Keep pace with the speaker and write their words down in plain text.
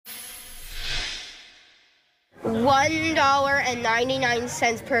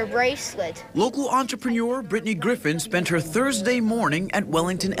$1.99 per bracelet. Local entrepreneur Brittany Griffin spent her Thursday morning at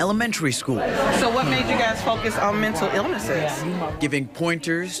Wellington Elementary School. So what made you guys focus on mental illnesses? Giving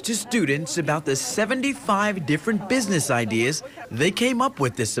pointers to students about the 75 different business ideas they came up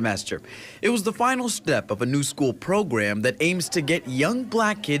with this semester. It was the final step of a new school program that aims to get young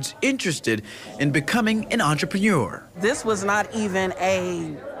black kids interested in becoming an entrepreneur. This was not even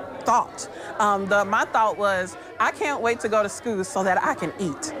a thought. My thought was, I can't wait to go to school so that I can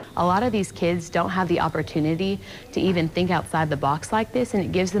eat. A lot of these kids don't have the opportunity to even think outside the box like this, and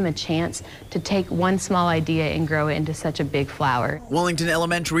it gives them a chance to take one small idea and grow it into such a big flower. Wellington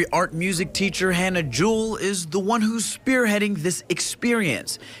Elementary art music teacher Hannah Jewell is the one who's spearheading this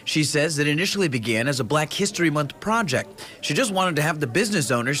experience. She says it initially began as a Black History Month project. She just wanted to have the business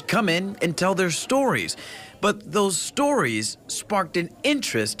owners come in and tell their stories. But those stories sparked an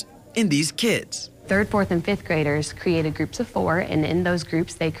interest in these kids. Third, fourth, and fifth graders created groups of 4, and in those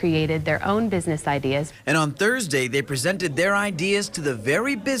groups they created their own business ideas. And on Thursday, they presented their ideas to the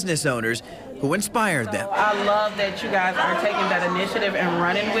very business owners who inspired them. I love that you guys are taking that initiative and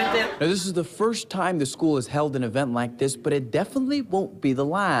running with it. Now, this is the first time the school has held an event like this, but it definitely won't be the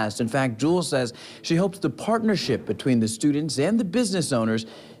last. In fact, Jewell says she hopes the partnership between the students and the business owners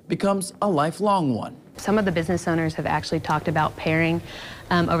becomes a lifelong one. Some of the business owners have actually talked about pairing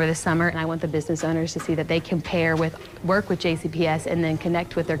over the summer, and I want the business owners to see that they can pair with, work with JCPS and then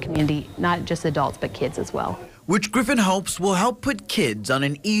connect with their community, not just adults, but kids as well. Which Griffin hopes will help put kids on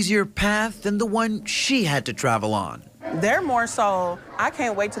an easier path than the one she had to travel on. They're more so, I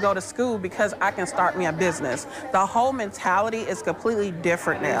can't wait to go to school because I can start me a business. The whole mentality is completely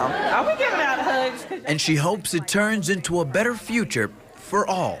different now. Are we giving out hugs? And she hopes it turns into a better future for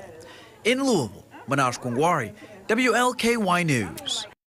all. In Louisville, Manoj Kungwari, WLKY News.